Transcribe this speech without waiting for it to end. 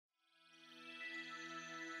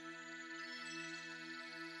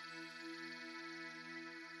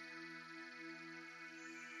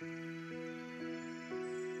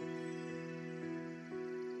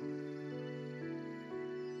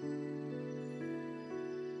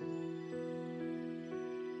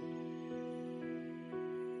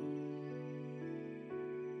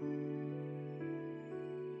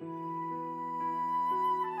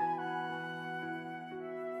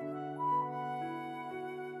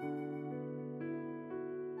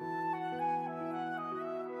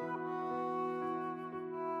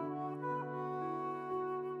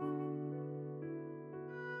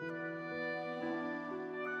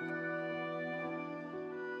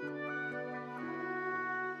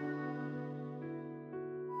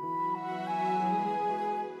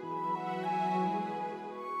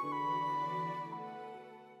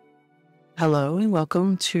Hello and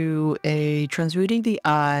welcome to a Transmuting the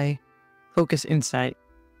I Focus Insight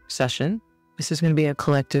session. This is going to be a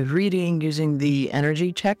collective reading using the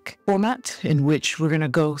energy check format in which we're going to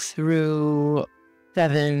go through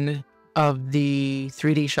 7 of the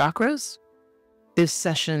 3D chakras. This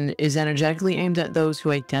session is energetically aimed at those who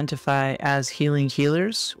identify as healing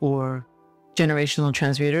healers or generational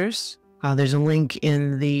transmuters. There's a link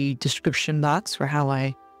in the description box for how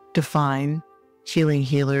I define healing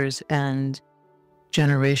healers and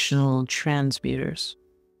generational transmuters.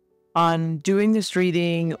 On doing this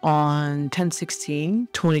reading on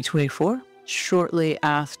 10/16/2024, shortly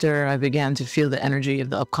after I began to feel the energy of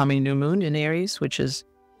the upcoming new moon in Aries, which is,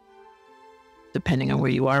 depending on where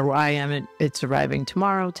you are, where I am, it's arriving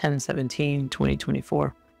tomorrow,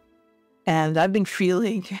 10/17/2024. And I've been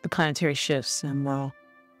feeling the planetary shifts and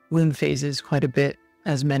moon phases quite a bit,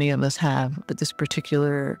 as many of us have, but this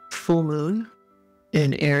particular full moon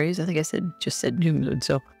in Aries, I think I just said new moon,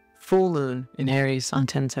 so full moon in Aries on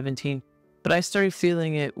 10/17. But I started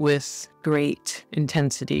feeling it with great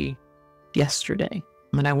intensity yesterday.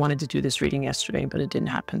 And I wanted to do this reading yesterday, but it didn't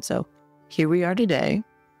happen. So here we are today.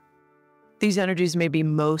 These energies may be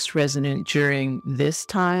most resonant during this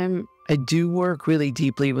time. I do work really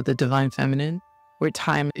deeply with the divine feminine, where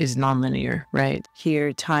time is nonlinear, right?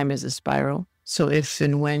 Here, time is a spiral. So if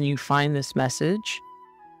and when you find this message,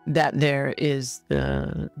 that there is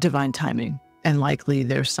the divine timing, and likely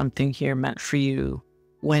there's something here meant for you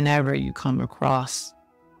whenever you come across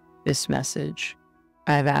this message.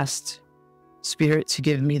 I've asked Spirit to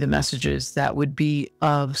give me the messages that would be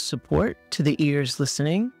of support to the ears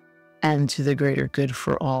listening and to the greater good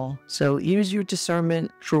for all. So use your discernment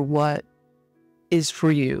for what is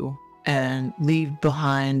for you and leave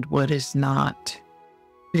behind what is not.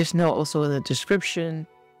 Just know also in the description,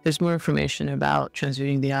 there's more information about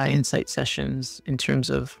Transmuting the I Insight sessions in terms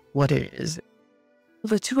of what it is.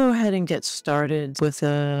 Let's go ahead and get started with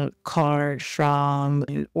a card from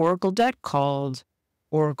an oracle deck called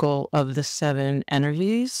Oracle of the 7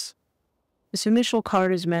 Energies. This initial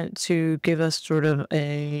card is meant to give us sort of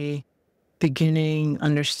a beginning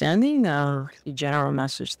understanding of the general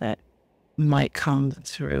message that might come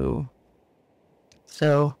through.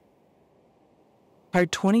 So,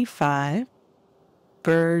 card 25.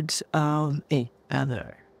 Birds of a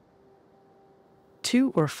feather.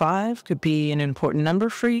 2 or 5 could be an important number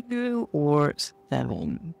for you, or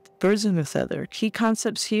 7. Birds of a feather. Key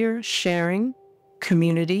concepts here: sharing,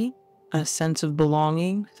 community, a sense of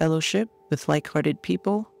belonging, fellowship with like-hearted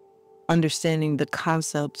people, understanding the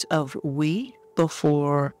concept of we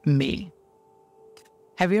before me.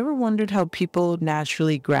 Have you ever wondered how people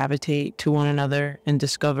naturally gravitate to one another and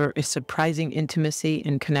discover a surprising intimacy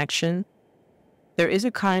and connection? There is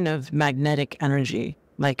a kind of magnetic energy,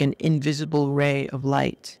 like an invisible ray of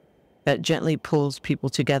light, that gently pulls people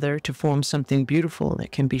together to form something beautiful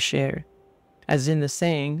that can be shared. As in the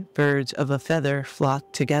saying, birds of a feather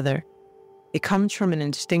flock together. It comes from an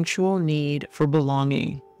instinctual need for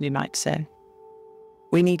belonging, you might say.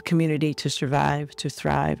 We need community to survive, to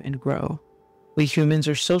thrive, and grow. We humans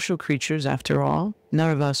are social creatures, after all.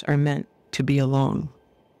 None of us are meant to be alone.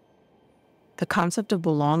 The concept of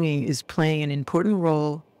belonging is playing an important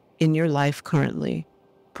role in your life currently.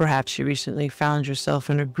 Perhaps you recently found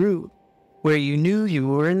yourself in a group where you knew you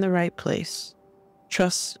were in the right place.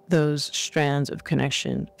 Trust those strands of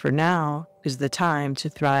connection, for now is the time to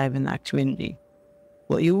thrive in that community.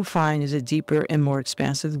 What you will find is a deeper and more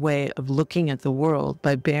expansive way of looking at the world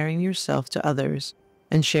by bearing yourself to others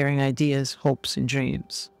and sharing ideas, hopes, and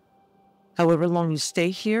dreams. However long you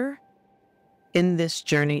stay here, in this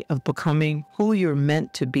journey of becoming who you're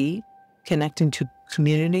meant to be, connecting to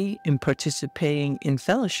community and participating in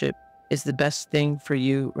fellowship is the best thing for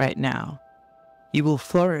you right now. You will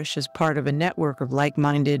flourish as part of a network of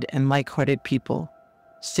like-minded and like-hearted people.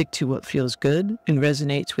 Stick to what feels good and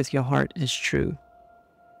resonates with your heart as true.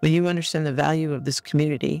 When you understand the value of this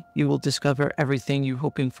community, you will discover everything you're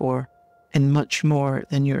hoping for and much more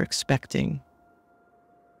than you're expecting.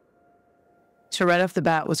 So right off the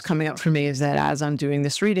bat, what's coming up for me is that as I'm doing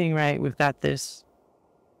this reading, right, we've got this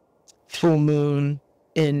full moon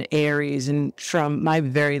in Aries, and from my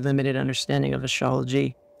very limited understanding of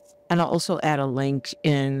astrology, and I'll also add a link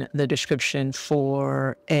in the description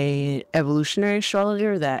for a evolutionary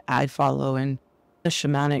astrologer that I follow and a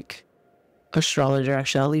shamanic astrologer.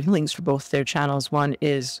 Actually, I'll leave links for both their channels. One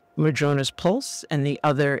is Madrona's Pulse, and the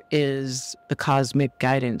other is The Cosmic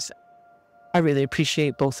Guidance. I really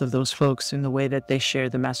appreciate both of those folks in the way that they share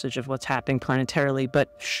the message of what's happening planetarily.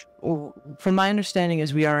 But from my understanding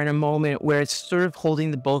is we are in a moment where it's sort of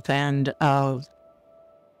holding the both end of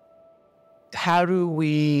how do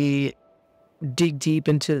we dig deep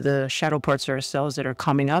into the shadow parts of ourselves that are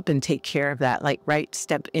coming up and take care of that, like, right,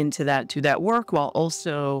 step into that, do that work while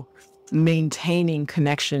also maintaining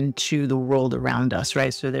connection to the world around us,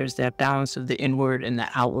 right? So there's that balance of the inward and the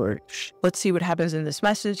outward. Let's see what happens in this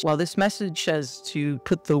message. While this message says to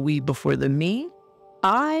put the we before the me,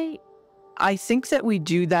 I think that we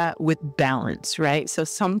do that with balance, right? So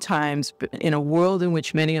sometimes in a world in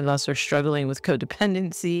which many of us are struggling with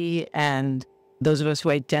codependency, and those of us who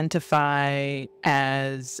identify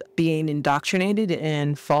as being indoctrinated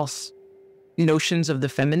in false notions of the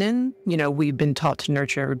feminine, we've been taught to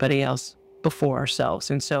nurture everybody else before ourselves.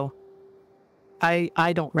 And so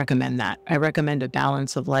I don't recommend that. I recommend a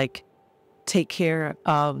balance of, like, take care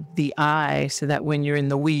of the I so that when you're in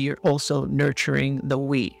the we, you're also nurturing the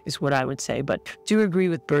we, is what I would say. But do agree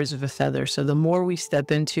with birds of a feather. So the more we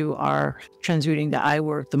step into our transmuting the I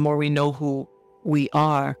work, the more we know who we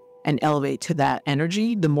are and elevate to that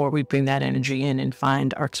energy, the more we bring that energy in and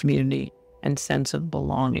find our community and sense of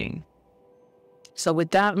belonging. So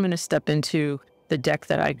with that, I'm going to step into the deck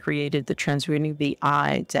that I created, the Transmuting the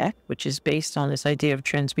I deck, which is based on this idea of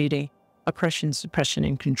transmuting oppression, suppression,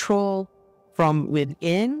 and control from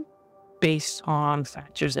within, based on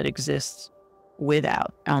factors that exist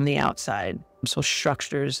without, on the outside. So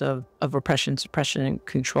structures of oppression, suppression, and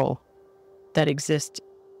control that exist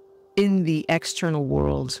in the external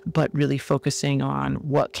world, but really focusing on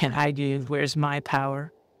what can I do, where's my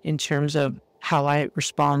power in terms of how I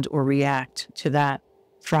respond or react to that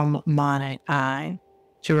from my I,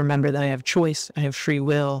 to remember that I have choice, I have free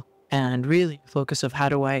will, and really focus of how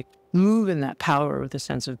do I move in that power with a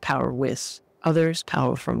sense of power with others,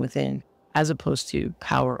 power from within, as opposed to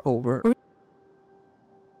power over. We're going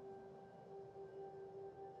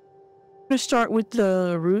to start with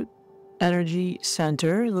the root energy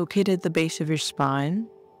center located at the base of your spine.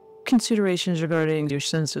 Considerations regarding your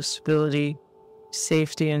sense of stability,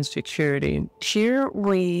 safety, and security. Here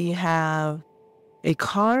we have a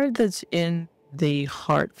card that's in the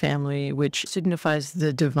heart family, which signifies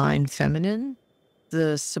the divine feminine,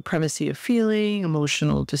 the supremacy of feeling,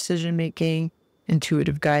 emotional decision-making,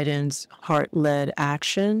 intuitive guidance, heart-led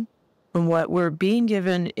action. And what we're being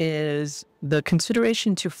given is the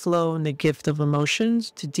consideration to flow in the gift of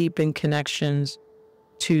emotions, to deepen connections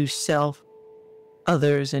to self,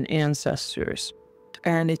 others, and ancestors.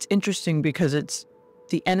 And it's interesting because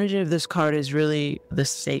the energy of this card is really the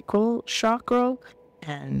sacral chakra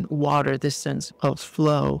and water, this sense of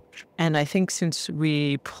flow. And I think since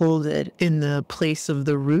we pulled it in the place of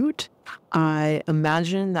the root, I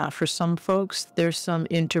imagine that for some folks, there's some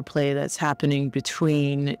interplay that's happening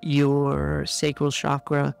between your sacral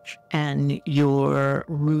chakra and your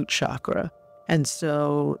root chakra. And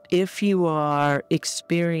so if you are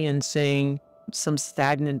experiencing some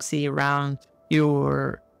stagnancy around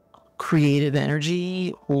your creative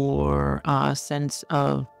energy or a sense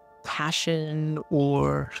of passion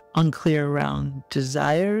or unclear around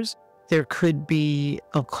desires, there could be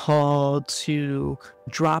a call to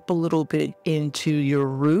drop a little bit into your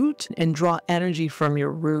root and draw energy from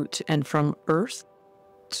your root and from earth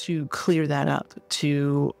to clear that up,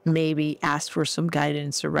 to maybe ask for some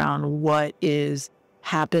guidance around what is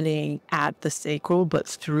happening at the sacral, but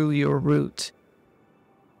through your root,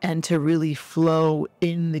 and to really flow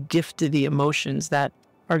in the gift of the emotions that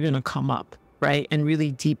are going to come up, right? And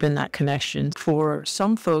really deepen that connection. For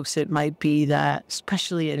some folks, it might be that,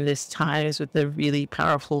 especially in this times with the really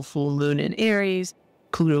powerful full moon in Aries,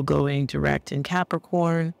 Pluto going direct in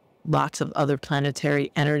Capricorn, lots of other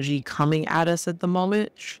planetary energy coming at us at the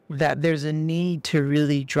moment, that there's a need to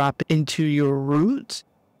really drop into your root.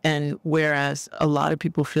 And whereas a lot of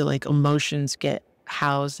people feel like emotions get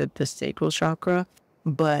housed at the sacral chakra,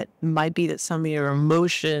 but might be that some of your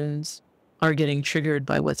emotions are getting triggered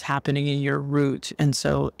by what's happening in your root. And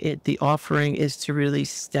so the offering is to really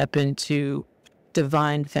step into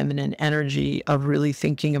divine feminine energy of really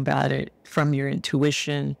thinking about it from your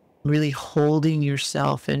intuition, really holding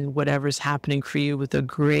yourself and whatever's happening for you with a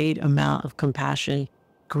great amount of compassion,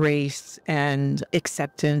 grace, and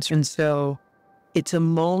acceptance. And so it's a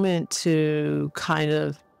moment to kind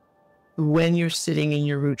of, when you're sitting in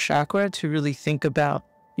your root chakra, to really think about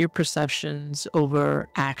your perceptions over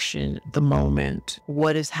action, the moment,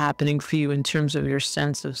 what is happening for you in terms of your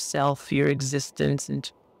sense of self, your existence.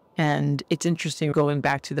 And it's interesting, going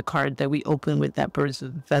back to the card that we opened with, that birds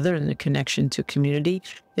of a feather and the connection to community,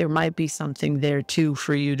 there might be something there too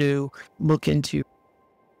for you to look into.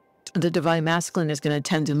 The divine masculine is going to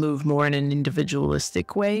tend to move more in an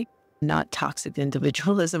individualistic way, not toxic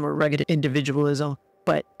individualism or rugged individualism,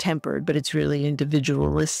 but tempered, but it's really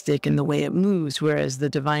individualistic in the way it moves. Whereas the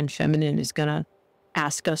divine feminine is going to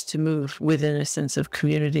ask us to move within a sense of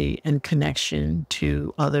community and connection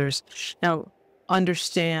to others. Now,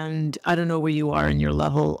 understand, I don't know where you are in your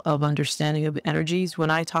level of understanding of energies.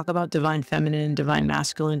 When I talk about divine feminine, divine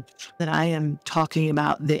masculine, that I am talking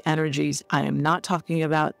about the energies. I am not talking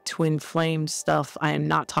about twin flame stuff. I am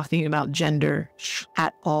not talking about gender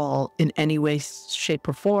at all in any way, shape,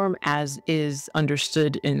 or form as is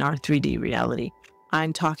understood in our 3D reality.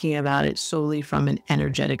 I'm talking about it solely from an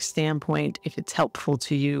energetic standpoint. If it's helpful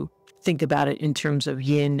to you, think about it in terms of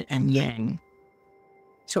yin and yang.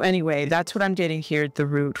 So anyway, that's what I'm getting here at the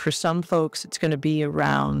root. For some folks, it's going to be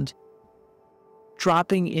around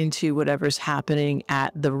dropping into whatever's happening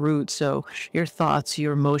at the root. So your thoughts,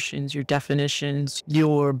 your emotions, your definitions,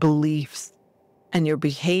 your beliefs, and your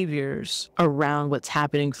behaviors around what's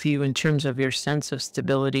happening for you in terms of your sense of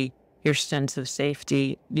stability, your sense of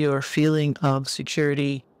safety, your feeling of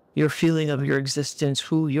security, your feeling of your existence,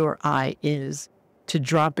 who your I is, to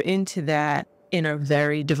drop into that in a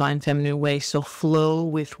very divine feminine way. So flow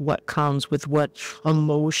with what comes, with what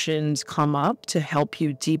emotions come up to help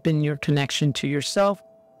you deepen your connection to yourself,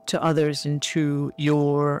 to others, and to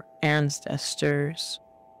your ancestors.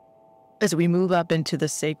 As we move up into the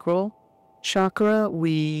sacral chakra,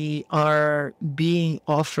 we are being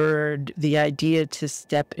offered the idea to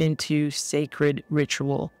step into sacred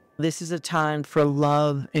ritual. This is a time for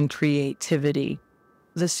love and creativity.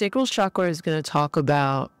 The sacral chakra is going to talk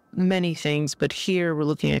about many things, but here we're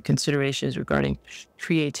looking at considerations regarding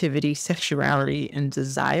creativity, sexuality, and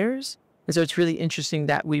desires. And so it's really interesting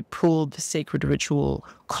that we pulled the sacred ritual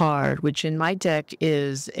card, which in my deck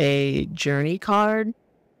is a journey card.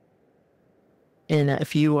 And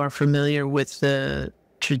if you are familiar with the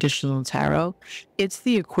traditional tarot, it's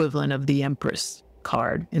the equivalent of the Empress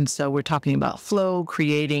card. And so we're talking about flow,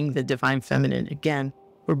 creating the divine feminine. Again,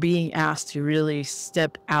 we're being asked to really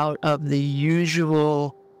step out of the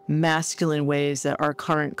usual masculine ways that our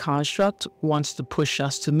current construct wants to push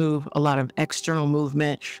us to move. A lot of external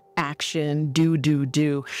movement, action,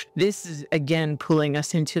 do. This is, again, pulling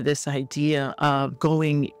us into this idea of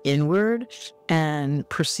going inward and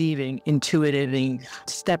perceiving, intuiting,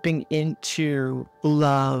 stepping into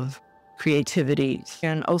love, creativity,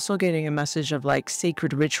 and also getting a message of like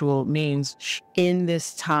sacred ritual means in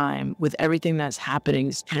this time with everything that's happening,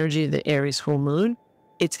 this energy of the Aries full moon,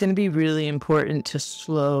 it's going to be really important to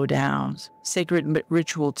slow down. Sacred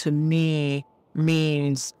ritual to me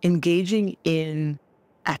means engaging in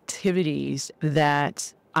activities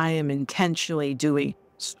that I am intentionally doing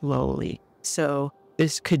slowly. So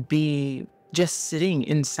this could be just sitting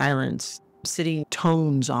in silence, sitting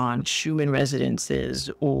tones on Schumann resonances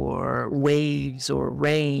or waves or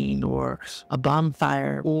rain or a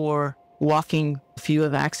bonfire, or walking. If you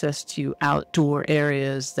have access to outdoor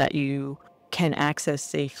areas that you can access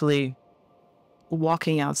safely,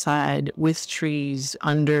 walking outside with trees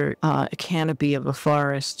under a canopy of a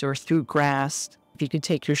forest or through grass. If you could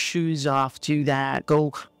take your shoes off, do that.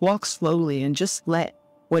 Go walk slowly and just let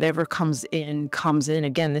whatever comes in.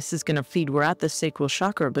 Again, this is going to feed. We're at the sacral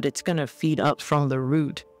chakra, but it's going to feed up from the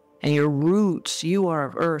root. And your roots, you are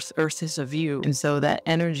of earth. Earth is of you. And so that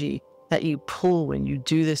energy that you pull when you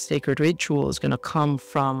do this sacred ritual is going to come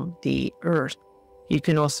from the earth. You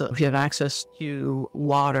can also, if you have access to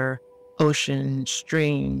water, ocean,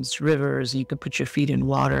 streams, rivers, you could put your feet in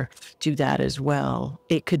water, do that as well.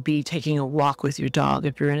 It could be taking a walk with your dog.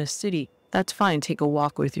 If you're in a city, that's fine. Take a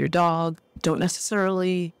walk with your dog. Don't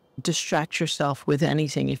necessarily distract yourself with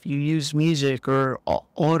anything. If you use music or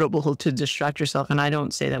audible to distract yourself, and I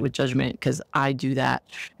don't say that with judgment because I do that.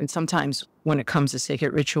 And sometimes when it comes to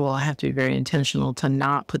sacred ritual, I have to be very intentional to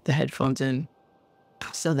not put the headphones in,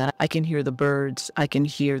 so that I can hear the birds, I can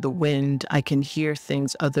hear the wind, I can hear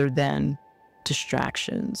things other than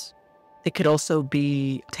distractions. It could also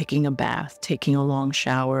be taking a bath, taking a long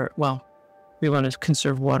shower. Well, we want to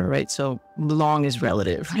conserve water, right? So long is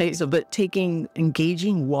relative, right? So, but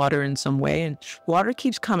engaging water in some way, and water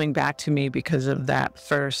keeps coming back to me because of that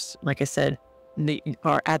first, like I said,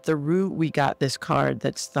 at the root, we got this card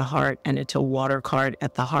that's the heart, and it's a water card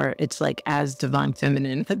at the heart. It's like as divine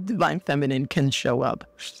feminine, the divine feminine can show up.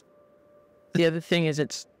 The other thing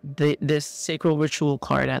is this sacral ritual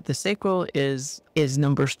card at the sacral is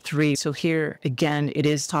number 3. So here, again, it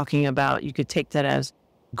is talking about, you could take that as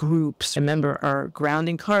groups. Remember, our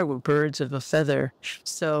grounding card were birds of a feather.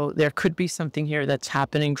 So there could be something here that's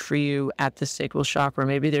happening for you at the sacral chakra.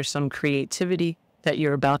 Maybe there's some creativity that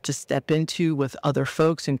you're about to step into with other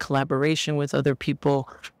folks in collaboration with other people,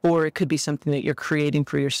 or it could be something that you're creating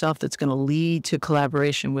for yourself that's going to lead to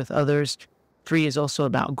collaboration with others. 3 is also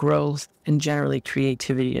about growth and generally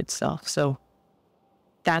creativity itself. So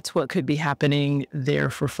that's what could be happening there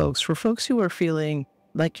for folks. For folks who are feeling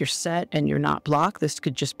like you're set and you're not blocked, this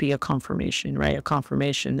could just be a confirmation, right? A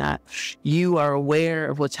confirmation that you are aware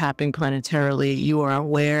of what's happening planetarily. You are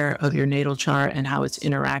aware of your natal chart and how it's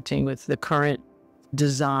interacting with the current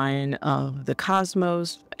design of the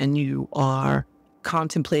cosmos, and you are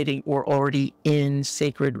contemplating or already in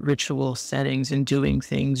sacred ritual settings and doing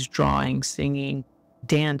things, drawing, singing,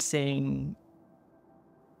 dancing,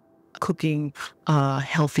 cooking a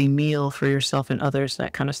healthy meal for yourself and others,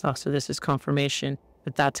 that kind of stuff. So this is confirmation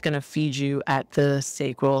that that's going to feed you at the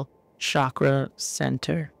sacral chakra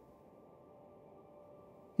center.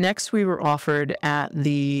 Next, we were offered at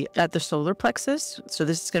the solar plexus. So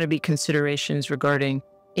this is going to be considerations regarding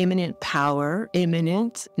imminent power,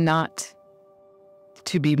 imminent, not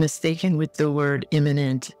to be mistaken with the word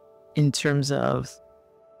imminent in terms of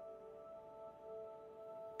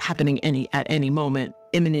happening at any moment,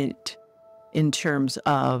 imminent in terms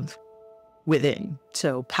of within.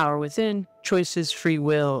 So power within, choices, free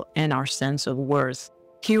will, and our sense of worth.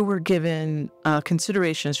 Here we're given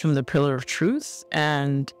considerations from the Pillar of Truth,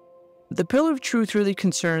 and the Pillar of Truth really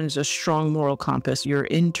concerns a strong moral compass, your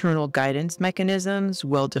internal guidance mechanisms,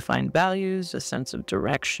 well-defined values, a sense of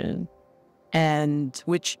direction, and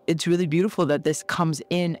which it's really beautiful that this comes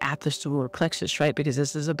in at the solar plexus, right? Because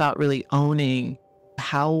this is about really owning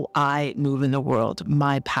how I move in the world,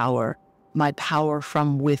 my power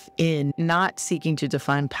from within, not seeking to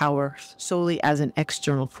define power solely as an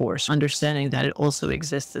external force, understanding that it also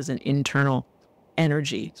exists as an internal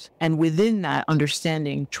energy. And within that,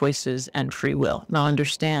 understanding choices and free will. Now,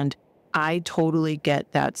 understand, I totally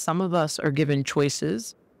get that some of us are given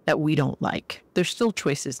choices that we don't like. There's still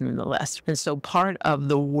choices nonetheless. And so part of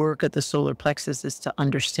the work at the solar plexus is to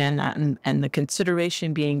understand that. And the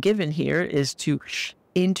consideration being given here is to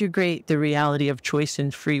integrate the reality of choice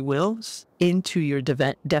and free wills into your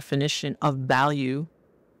definition of value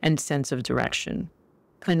and sense of direction.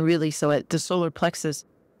 And really, so at the solar plexus,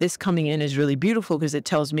 this coming in is really beautiful because it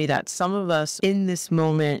tells me that some of us in this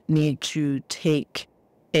moment need to take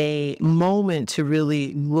a moment to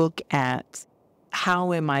really look at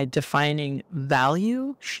how am I defining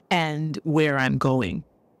value and where I'm going,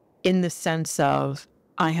 in the sense of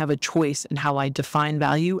I have a choice in how I define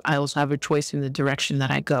value. I also have a choice in the direction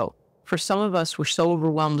that I go. For some of us, we're so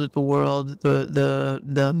overwhelmed with the world,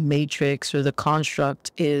 the matrix or the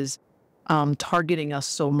construct is targeting us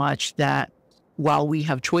so much that while we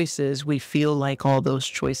have choices, we feel like all those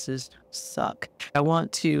choices suck. I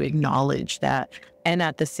want to acknowledge that. And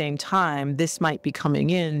at the same time, this might be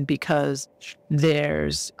coming in because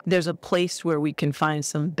there's a place where we can find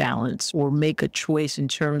some balance or make a choice in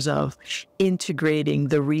terms of integrating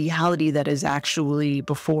the reality that is actually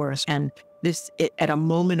before us. And at a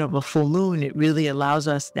moment of a full moon, it really allows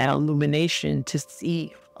us that illumination to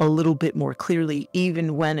see a little bit more clearly,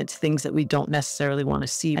 even when it's things that we don't necessarily want to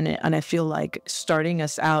see. And I feel like starting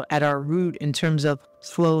us out at our root in terms of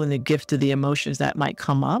flow and the gift of the emotions that might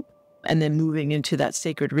come up, and then moving into that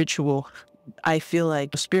sacred ritual, I feel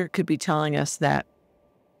like Spirit could be telling us that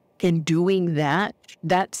in doing that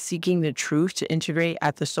seeking the truth to integrate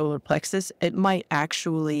at the solar plexus, it might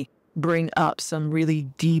actually bring up some really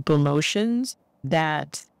deep emotions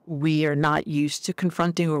that we are not used to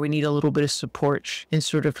confronting, or we need a little bit of support in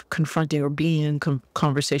sort of confronting or being in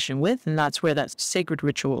conversation with. And that's where that sacred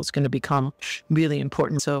ritual is going to become really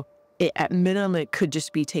important. So at minimum, it could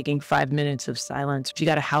just be taking 5 minutes of silence. If you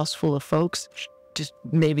got a house full of folks, just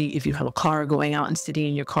maybe if you have a car, going out and sitting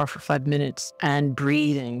in your car for 5 minutes and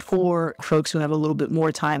breathing. For folks who have a little bit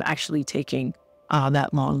more time, actually taking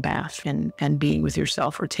that long bath and being with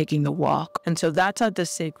yourself, or taking the walk. And so that's at the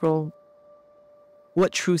sacral.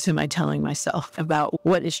 What truth am I telling myself about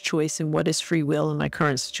what is choice and what is free will in my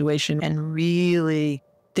current situation? And really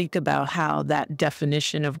think about how that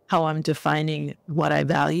definition of how I'm defining what I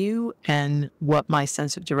value and what my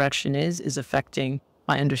sense of direction is affecting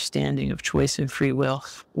my understanding of choice and free will,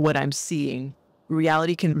 what I'm seeing.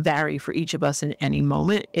 Reality can vary for each of us in any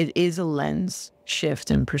moment. It is a lens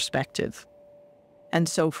shift in perspective. And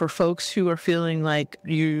so for folks who are feeling like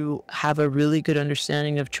you have a really good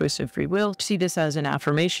understanding of choice and free will, see this as an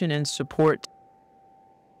affirmation and support.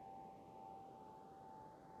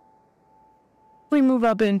 We move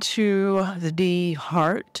up into the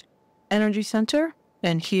heart energy center.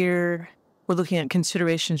 And here we're looking at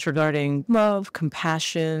considerations regarding love,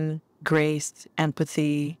 compassion, grace,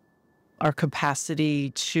 empathy, our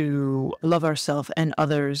capacity to love ourselves and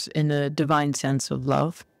others in a divine sense of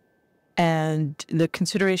love. And the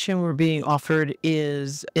consideration we're being offered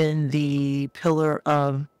is in the pillar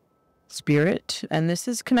of spirit. And this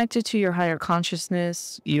is connected to your higher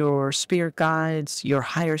consciousness, your spirit guides, your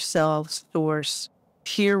higher self, source.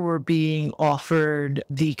 Here we're being offered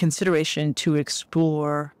the consideration to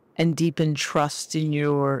explore and deepen trust in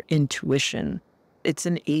your intuition. It's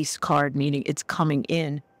an ace card, meaning it's coming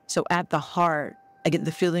in. So at the heart, I get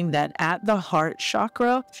the feeling that at the heart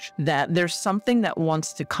chakra, that there's something that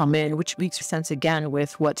wants to come in, which makes sense again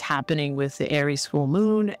with what's happening with the Aries full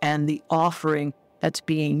moon and the offering that's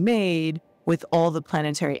being made with all the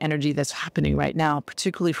planetary energy that's happening right now,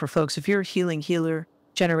 particularly for folks. If you're a healing healer,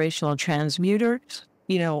 generational transmuter,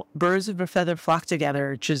 birds of a feather flock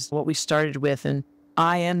together, which is what we started with. And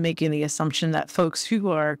I am making the assumption that folks who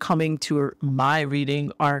are coming to my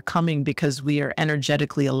reading are coming because we are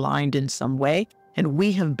energetically aligned in some way. And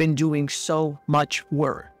we have been doing so much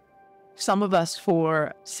work. Some of us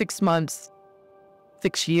for 6 months,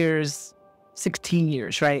 6 years, 16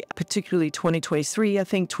 years, right? Particularly 2023, I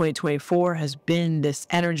think 2024 has been this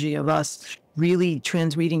energy of us really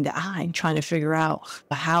transmuting the I and trying to figure out,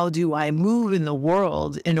 how do I move in the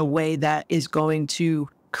world in a way that is going to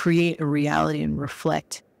create a reality and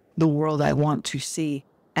reflect the world I want to see?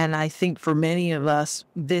 And I think for many of us,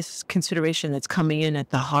 this consideration that's coming in at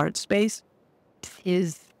the heart space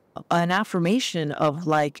is an affirmation of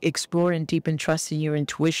explore and deepen trust in your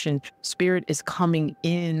intuition. Spirit is coming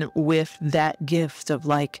in with that gift of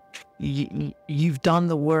you've done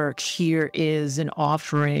the work. Here is an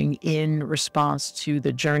offering in response to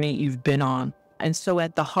the journey you've been on. And so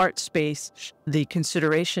at the heart space, the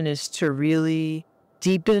consideration is to really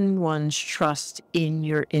deepen one's trust in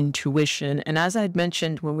your intuition. And as I'd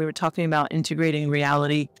mentioned when we were talking about integrating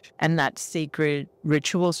reality and that sacred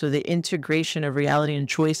ritual, so the integration of reality and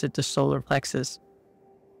choice at the solar plexus,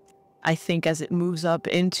 I think as it moves up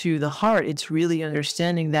into the heart, it's really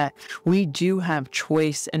understanding that we do have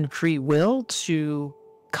choice and free will to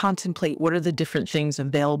contemplate what are the different things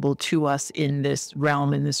available to us in this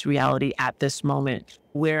realm, in this reality at this moment.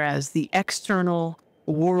 Whereas the external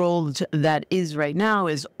world that is right now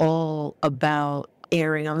is all about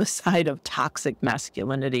erring on the side of toxic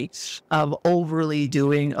masculinity, of overly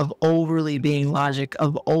doing, of overly being logic,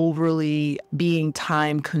 of overly being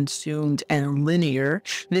time consumed and linear.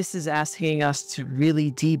 This is asking us to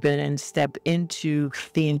really deepen and step into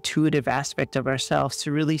the intuitive aspect of ourselves,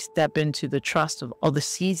 to really step into the trust of all the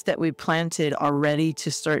seeds that we planted are ready to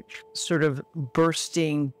start sort of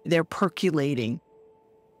bursting. They're percolating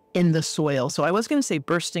in the soil. So I was going to say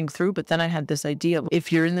bursting through, but then I had this idea of,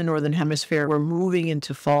 if you're in the Northern Hemisphere, we're moving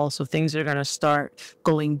into fall. So things are going to start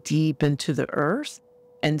going deep into the earth.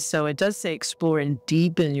 And so it does say explore and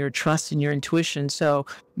deepen your trust in your intuition. So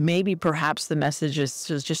maybe perhaps the message is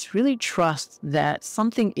to just really trust that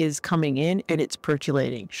something is coming in and it's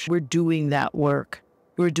percolating. We're doing that work.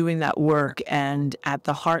 We're doing that work. And at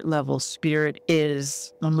the heart level, spirit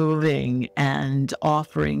is moving and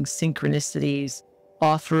offering synchronicities,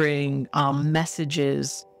 offering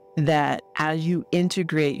messages that as you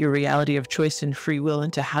integrate your reality of choice and free will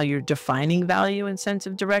into how you're defining value and sense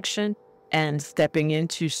of direction and stepping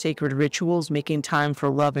into sacred rituals, making time for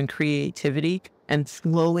love and creativity and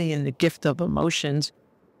flowing in the gift of emotions,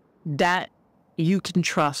 that you can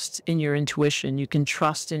trust in your intuition. You can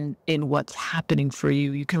trust in what's happening for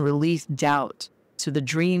you. You can release doubt to the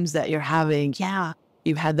dreams that you're having. Yeah,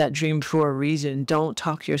 you had that dream for a reason. Don't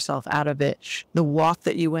talk yourself out of it. The walk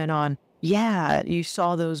that you went on, yeah, you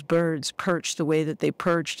saw those birds perch the way that they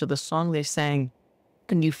perched to the song they sang,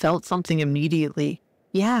 and you felt something immediately.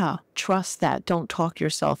 Yeah, trust that. Don't talk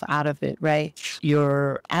yourself out of it, right?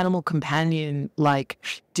 Your animal companion,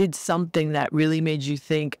 did something that really made you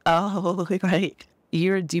think, oh, right,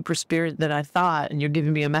 you're a deeper spirit than I thought, and you're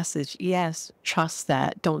giving me a message. Yes, trust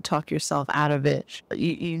that. Don't talk yourself out of it.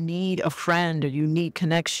 You need a friend, or you need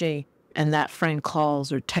connection, and that friend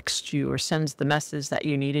calls or texts you or sends the message that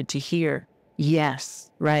you needed to hear.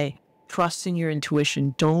 Yes, right? Trust in your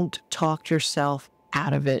intuition. Don't talk yourself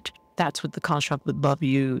out of it. That's what the construct would love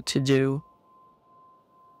you to do.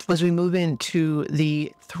 As we move into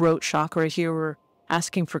the throat chakra here, we're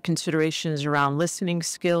asking for considerations around listening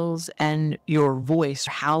skills and your voice.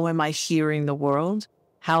 How am I hearing the world?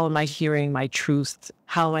 How am I hearing my truth?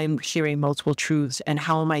 How am I hearing multiple truths? And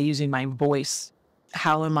how am I using my voice?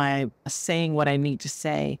 How am I saying what I need to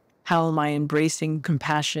say? How am I embracing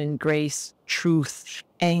compassion, grace, truth,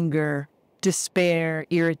 anger, despair,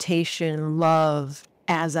 irritation, love,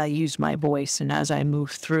 as I use my voice and as I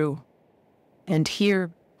move through? And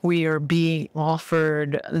here we are being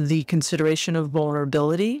offered the consideration of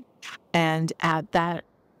vulnerability, and at that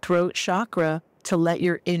throat chakra, to let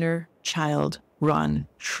your inner child run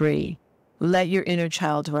free. let your inner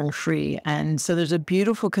child run free. And so there's a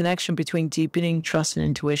beautiful connection between deepening trust and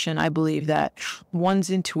intuition. I believe that one's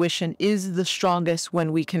intuition is the strongest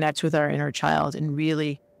when we connect with our inner child and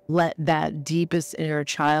really let that deepest inner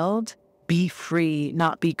child be free,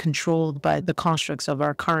 not be controlled by the constructs of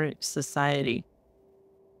our current society.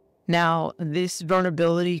 Now, this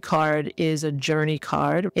vulnerability card is a journey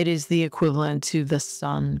card. It is the equivalent to the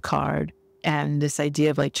sun card and this idea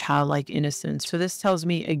of like childlike innocence. So this tells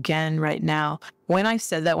me again right now, when I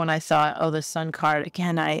said that, when I thought, oh, the sun card,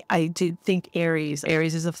 again, I did think Aries.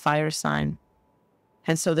 Aries is a fire sign.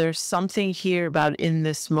 And so there's something here about in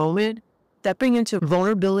this moment stepping into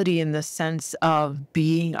vulnerability in the sense of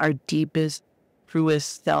being our deepest,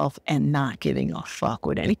 truest self and not giving a fuck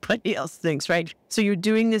what anybody else thinks, right? So you're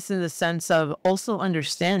doing this in the sense of also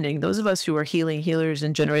understanding, those of us who are healers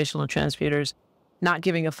and generational transmuters, not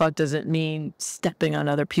giving a fuck doesn't mean stepping on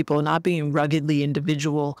other people, not being ruggedly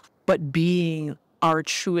individual, but being our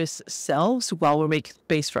truest selves while we're making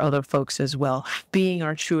space for other folks as well. Being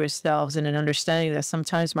our truest selves and an understanding that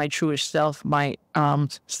sometimes my truest self might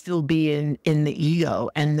still be in the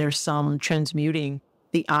ego, and there's some transmuting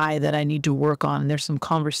the I that I need to work on. There's some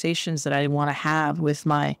conversations that I want to have with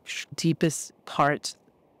my deepest parts.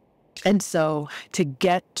 And so to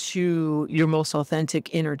get to your most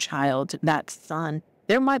authentic inner child, that sun,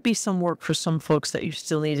 there might be some work for some folks that you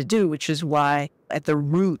still need to do, which is why at the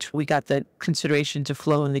root, we got the consideration to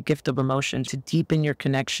flow in the gift of emotion, to deepen your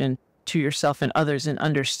connection to yourself and others and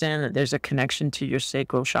understand that there's a connection to your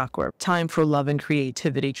sacral chakra. Time for love and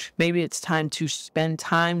creativity. Maybe it's time to spend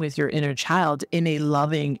time with your inner child in a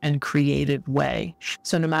loving and creative way.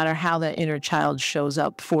 So no matter how that inner child shows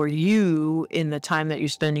up for you in the time that you're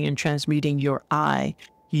spending in transmuting your I,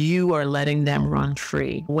 you are letting them run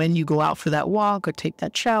free. When you go out for that walk or take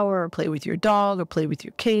that shower or play with your dog or play with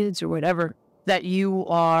your kids or whatever, that you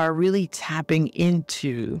are really tapping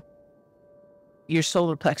into your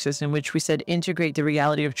solar plexus, in which we said integrate the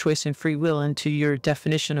reality of choice and free will into your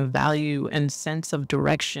definition of value and sense of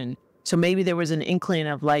direction. So maybe there was an inkling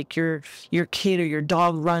of like your kid or your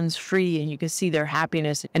dog runs free and you can see their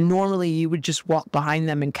happiness, and normally you would just walk behind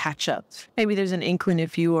them and catch up. Maybe there's an inkling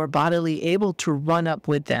if you are bodily able to run up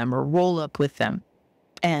with them or roll up with them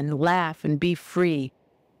and laugh and be free.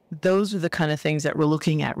 Those are the kind of things that we're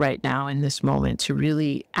looking at right now in this moment to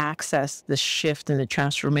really access the shift and the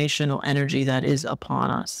transformational energy that is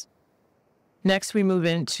upon us. Next, we move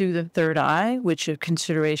into the third eye, which are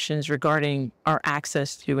considerations regarding our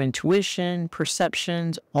access to intuition,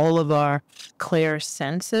 perceptions, all of our clear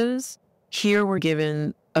senses. Here we're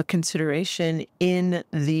given a consideration in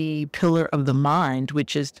the pillar of the mind,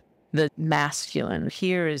 which is the masculine.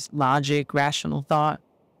 Here is logic, rational thought,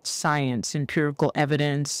 science, empirical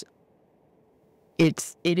evidence.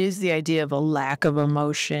 It is the idea of a lack of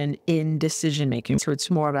emotion in decision making. So it's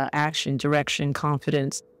more about action, direction,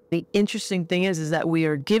 confidence. The interesting thing is that we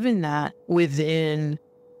are given that within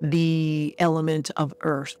the element of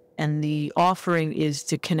earth. And the offering is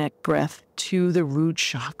to connect breath to the root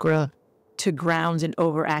chakra, to ground an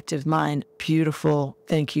overactive mind. Beautiful.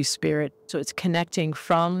 Thank you, Spirit. So it's connecting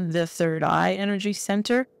from the third eye energy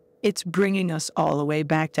center. It's bringing us all the way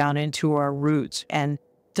back down into our roots and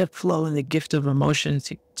to flow in the gift of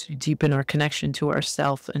emotions to deepen our connection to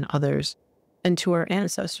ourselves and others and to our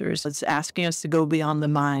ancestors. It's asking us to go beyond the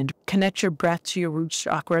mind. Connect your breath to your root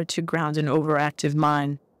chakra to ground an overactive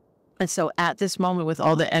mind. And so at this moment, with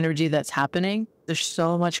all the energy that's happening, there's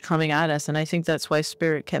so much coming at us. And I think that's why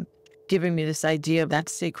Spirit kept giving me this idea of that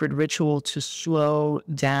sacred ritual to slow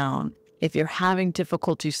down. If you're having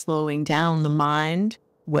difficulty slowing down the mind,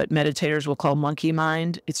 what meditators will call monkey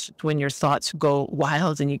mind, it's when your thoughts go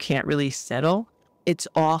wild and you can't really settle. It's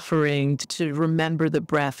offering to remember the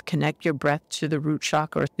breath, connect your breath to the root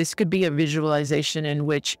chakra. This could be a visualization in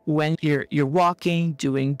which when you're walking,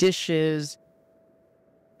 doing dishes,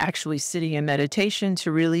 actually sitting in meditation,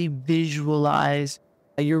 to really visualize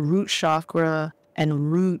your root chakra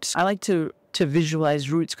and roots. I like to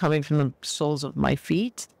visualize roots coming from the soles of my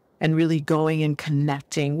feet and really going and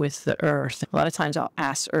connecting with the earth. A lot of times I'll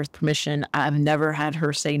ask earth permission. I've never had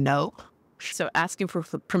her say no. So asking for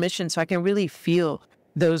permission so I can really feel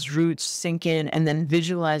those roots sink in, and then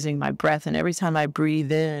visualizing my breath. And every time I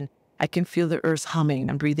breathe in, I can feel the earth humming.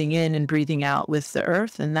 I'm breathing in and breathing out with the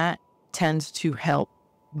earth. And that tends to help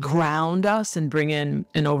ground us and bring in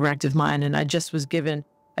an overactive mind. And I just was given,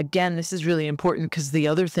 again, this is really important because the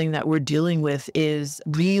other thing that we're dealing with is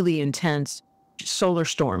really intense solar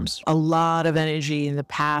storms. A lot of energy in the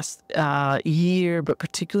past year, but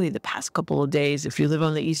particularly the past couple of days. If you live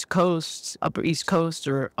on the East Coast, Upper East Coast,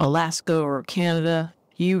 or Alaska or Canada,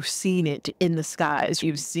 You've seen it in the skies.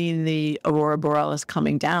 You've seen the aurora borealis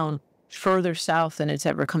coming down further south than it's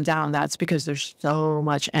ever come down. That's because there's so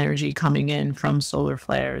much energy coming in from solar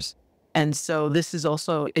flares. And so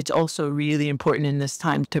it's also really important in this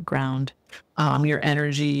time to ground your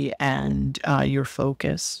energy and your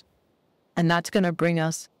focus. And that's going to bring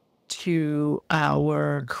us to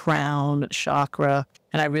our crown chakra.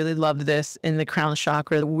 And I really love this. In the crown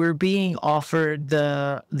chakra, we're being offered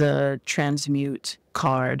the transmute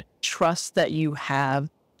card. Trust that you have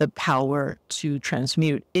the power to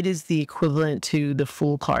transmute. It is the equivalent to the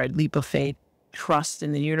Fool card, leap of faith. Trust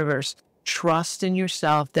in the universe. Trust in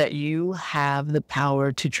yourself that you have the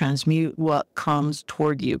power to transmute what comes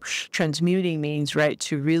toward you. Transmuting means, right,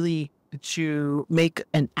 to make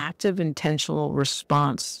an active, intentional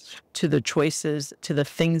response to the choices, to the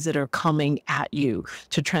things that are coming at you,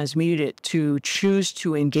 to transmute it, to choose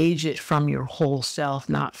to engage it from your whole self,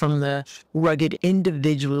 not from the rugged,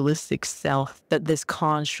 individualistic self that this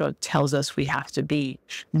construct tells us we have to be.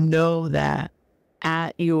 Know that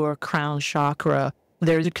at your crown chakra,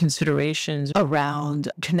 there's considerations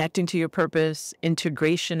around connecting to your purpose,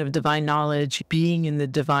 integration of divine knowledge, being in the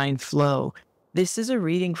divine flow. This is a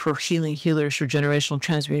reading for healing healers, for generational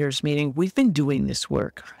transmuters, meaning we've been doing this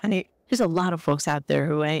work. And there's a lot of folks out there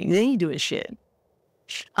who they ain't doing shit.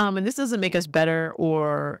 And this doesn't make us better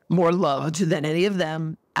or more loved than any of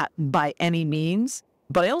them by any means.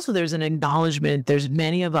 But also there's an acknowledgement. There's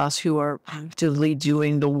many of us who are actively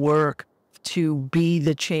doing the work to be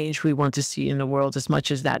the change we want to see in the world, as much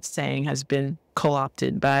as that saying has been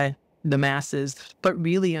co-opted by the masses, but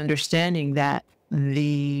really understanding that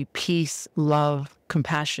the peace, love,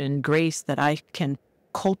 compassion, grace that I can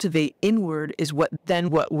cultivate inward is what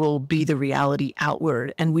will be the reality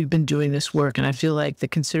outward. And we've been doing this work. And I feel like the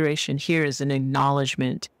consideration here is an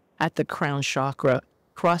acknowledgement at the crown chakra.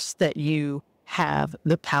 Trust that you have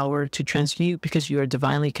the power to transmute because you are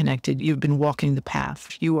divinely connected. You've been walking the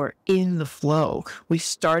path. You are in the flow. We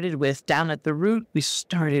started with, down at the root, we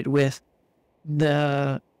started with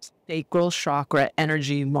the sacral chakra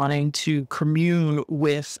energy, wanting to commune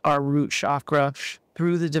with our root chakra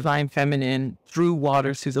through the divine feminine, through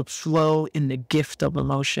water, through the flow in the gift of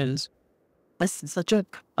emotions. This is such a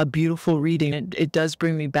beautiful reading. It does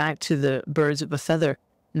bring me back to the birds of a feather.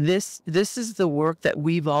 This is the work that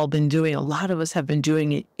we've all been doing. A lot of us have been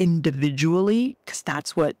doing it individually because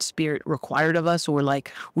that's what spirit required of us, or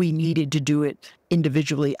like we needed to do it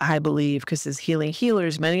individually, I believe, because as healing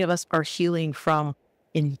healers, many of us are healing from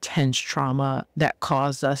intense trauma that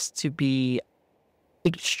caused us to be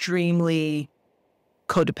extremely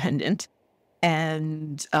codependent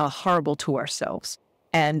and horrible to ourselves.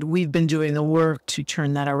 And we've been doing the work to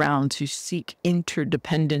turn that around, to seek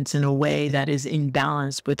interdependence in a way that is in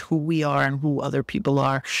balance with who we are and who other people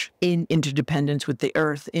are, in interdependence with the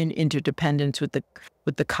earth, in interdependence with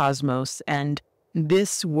the cosmos. And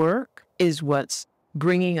this work is what's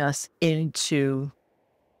bringing us into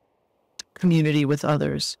community with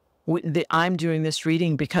others. I'm doing this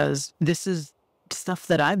reading because this is stuff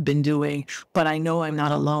that I've been doing, but I know I'm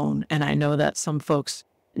not alone. And I know that some folks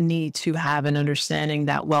need to have an understanding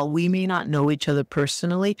that while we may not know each other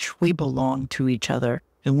personally, we belong to each other.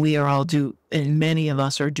 And and many of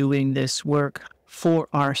us are doing this work for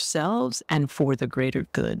ourselves and for the greater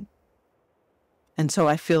good. And so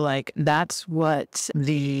I feel like that's what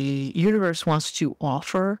the universe wants to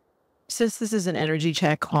offer. Since this is an energy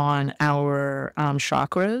check on our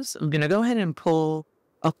chakras, I'm going to go ahead and pull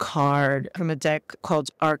a card from a deck called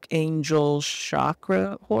Archangel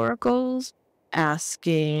Chakra Oracles,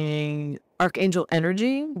 asking Archangel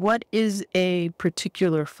Energy, what is a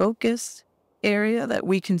particular focus area that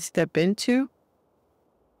we can step into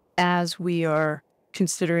as we are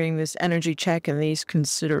considering this energy check and these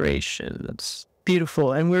considerations?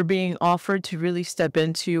 Beautiful. And we're being offered to really step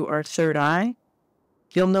into our third eye.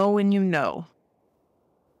 You'll know when you know.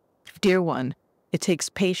 Dear one, it takes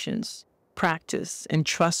patience, practice, and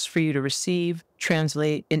trust for you to receive,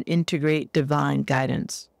 translate, and integrate divine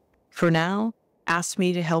guidance. For now, ask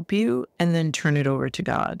me to help you and then turn it over to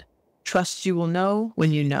God. Trust you will know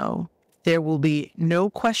when you know. There will be no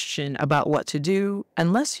question about what to do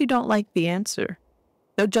unless you don't like the answer.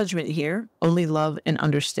 No judgment here, only love and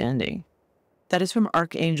understanding. That is from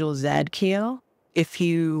Archangel Zadkiel. If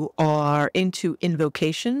you are into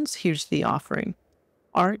invocations, here's the offering.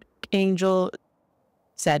 Archangel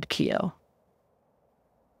Zadkiel.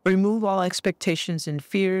 Remove all expectations and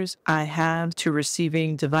fears I have to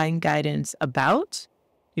receiving divine guidance about.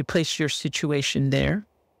 You place your situation there.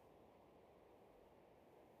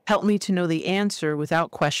 Help me to know the answer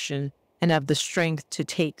without question and have the strength to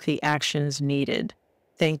take the actions needed.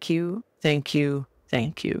 Thank you, thank you,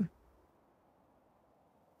 Thank you.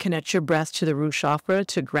 Connect your breath to the root chakra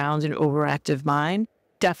to ground an overactive mind.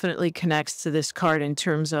 Definitely connects to this card in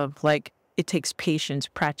terms of like, it takes patience,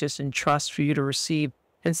 practice, and trust for you to receive.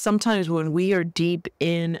 And sometimes when we are deep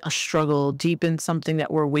in a struggle, deep in something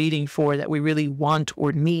that we're waiting for, that we really want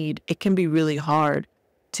or need, it can be really hard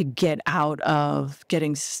to get out of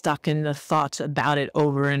getting stuck in the thoughts about it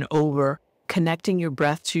over and over. Connecting your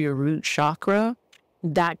breath to your root chakra,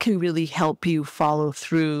 that can really help you follow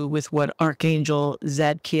through with what Archangel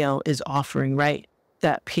Zadkiel is offering, right?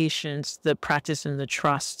 That patience, the practice, and the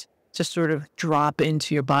trust to sort of drop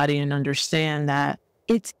into your body and understand that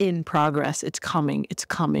it's in progress. It's coming. It's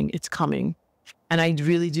coming. It's coming. And I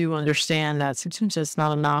really do understand that sometimes it's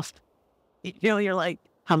not enough. You're like,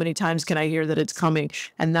 how many times can I hear that it's coming?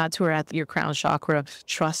 And that's where at your crown chakra,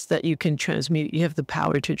 trust that you can transmute. You have the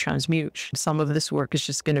power to transmute. Some of this work is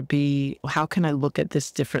just going to be, how can I look at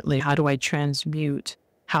this differently? How do I transmute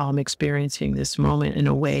how I'm experiencing this moment in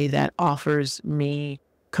a way that offers me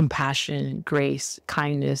compassion, grace,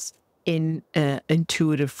 kindness, in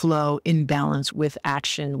intuitive flow, in balance with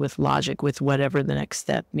action, with logic, with whatever the next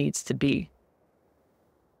step needs to be.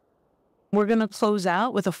 We're going to close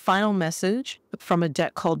out with a final message from a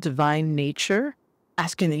deck called Divine Nature,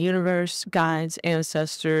 asking the universe, guides,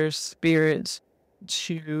 ancestors, spirits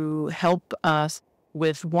to help us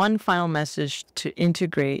with one final message to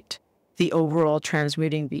integrate the overall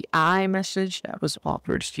Transmuting the I message that was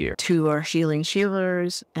offered here to our healing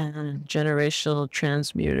healers and generational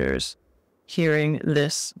transmuters hearing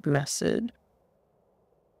this message.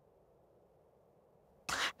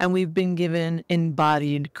 And we've been given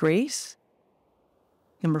embodied grace,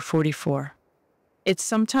 number 44. It's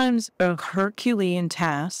sometimes a Herculean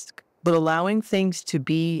task, but allowing things to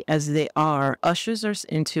be as they are ushers us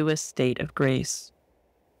into a state of grace.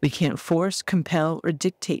 We can't force, compel, or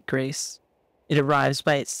dictate grace. It arrives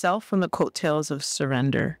by itself from the coattails of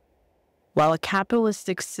surrender. While a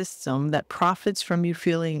capitalistic system that profits from you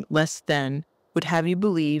feeling less than would have you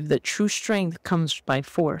believe that true strength comes by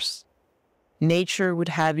force, nature would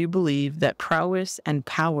have you believe that prowess and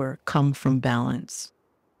power come from balance.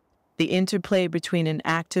 The interplay between an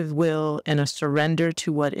active will and a surrender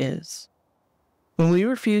to what is. When we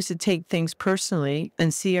refuse to take things personally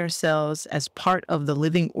and see ourselves as part of the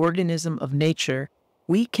living organism of nature,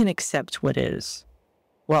 we can accept what is,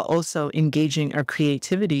 while also engaging our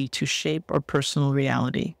creativity to shape our personal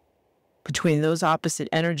reality. Between those opposite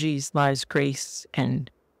energies lies grace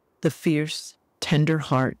and the fierce, tender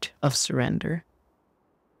heart of surrender.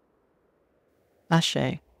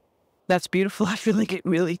 Ashe. That's beautiful. I feel like it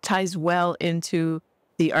really ties well into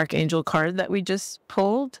the Archangel card that we just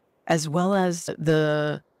pulled, as well as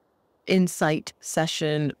the insight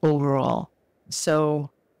session overall. So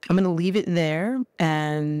I'm going to leave it there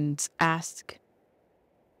and ask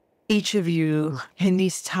each of you in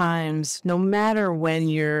these times, no matter when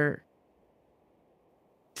you're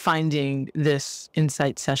finding this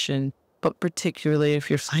insight session, but particularly if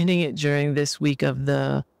you're finding it during this week of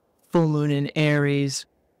the full moon in Aries,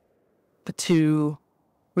 to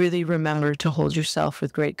really remember to hold yourself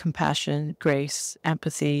with great compassion, grace,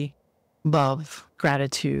 empathy, love,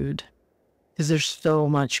 gratitude, because there's so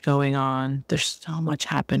much going on. There's so much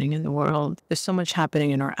happening in the world. There's so much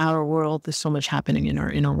happening in our outer world. There's so much happening in our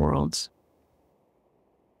inner worlds.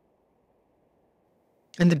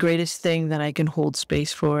 And the greatest thing that I can hold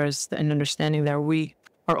space for is an understanding that we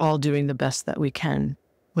are all doing the best that we can.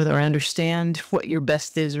 Whether I understand what your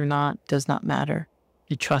best is or not does not matter.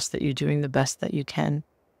 You trust that you're doing the best that you can.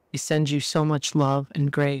 We send you so much love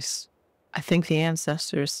and grace. I thank the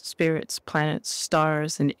ancestors, spirits, planets,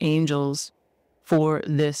 stars, and angels for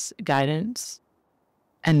this guidance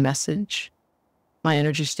and message. My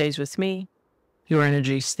energy stays with me. Your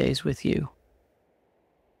energy stays with you.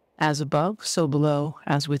 As above, so below.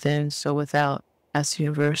 As within, so without. As the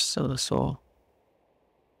universe, so the soul.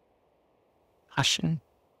 Hashin.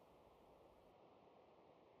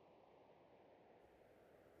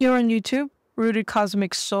 Here on YouTube, Rooted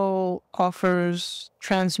Cosmic Soul offers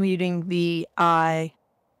Transmuting the I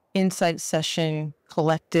Insight Session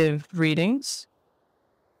collective readings,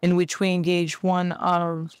 in which we engage one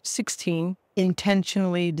of 16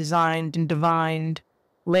 intentionally designed and divined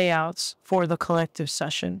layouts for the collective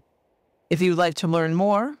session. If you'd like to learn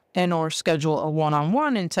more and or schedule a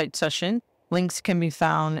one-on-one insight session, links can be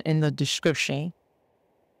found in the description.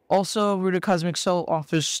 Also, Rooted Cosmic Soul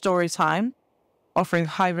offers story time, offering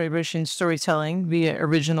high vibration storytelling via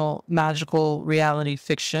original magical reality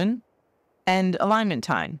fiction, and alignment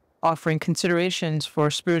time, offering considerations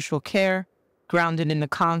for spiritual care grounded in the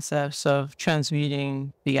concepts of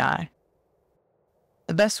transmuting the I.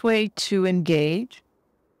 The best way to engage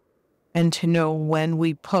and to know when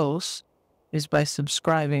we post is by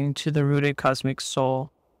subscribing to the Rooted Cosmic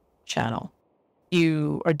Soul channel.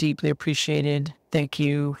 You are deeply appreciated. Thank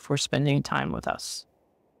you for spending time with us.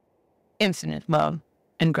 Infinite love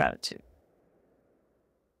and gratitude.